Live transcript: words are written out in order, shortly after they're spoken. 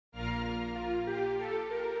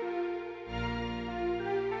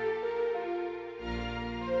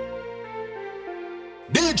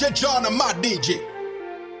DJ John and my DJ.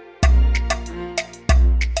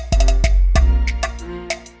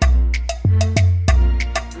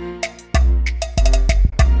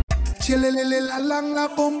 Chillilily la lang la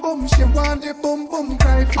boom boom, she want the boom boom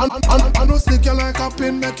cry. I no stick you like a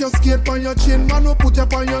pin, make you skate on your chin. Man no put you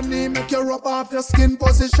on your knee, make you rub off your skin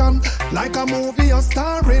position. Like a movie you're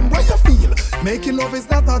starring, what you feel? Making love is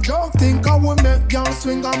not a joke, think I will make girl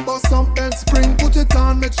swing and bust some bed spring. Put it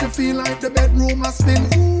on, makes you feel like the bedroom a spin.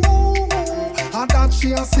 Ooh, and that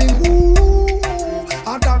she a sing. Ooh,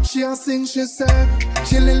 and that she a sing, she say.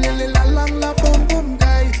 Chillilily la lang la boom boom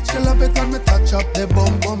day. She love it when me touch up the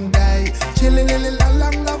boom boom day. Chillilily la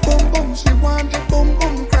lang la boom boom. She want the boom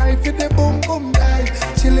boom cry for the boom boom day.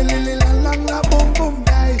 Chillilily la lang la boom boom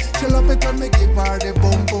day. She love it when me give her the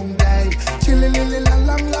boom boom day. Chillilily la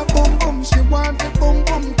lang la boom boom. She want the boom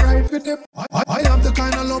boom cry for the. I am the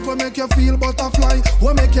kind of love will make you feel butterfly.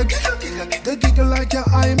 Will make you giggle like your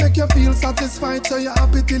eye. Make you feel satisfied so you're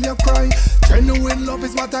happy till you cry. Genuine love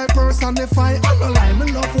is what I personify. I'm no lie,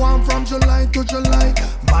 me love one from July to July.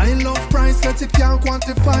 My love price that it can't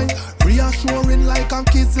quantify. Reassuring like a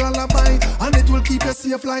kid's lullaby. And it will keep you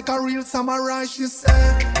safe like a real samurai, she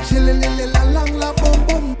said. Chillilily la lang la boom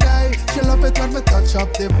boom day. She love it when me touch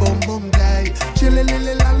up the boom boom day.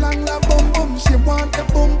 Chillilily la lang la boom boom. She want the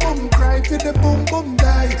boom boom cry for the boom boom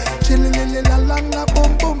day. Chillilily la lang la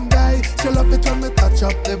boom boom day. She love it when me touch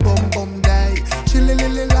up the boom boom day.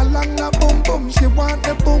 Chillilily la lang la boom boom. She want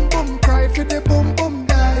the boom boom cry for the boom boom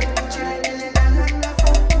day. Chillilily la lang la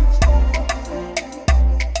boom boom.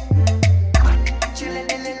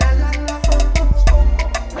 Chillilily la lang la boom boom.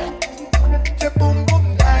 The boom boom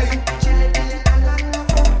day. Chillilily la lang la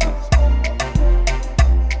boom boom.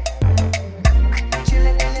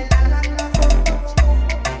 Chillilily la lang la boom boom.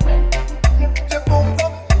 The boom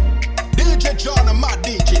boom. DJ John and my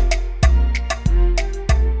DJ.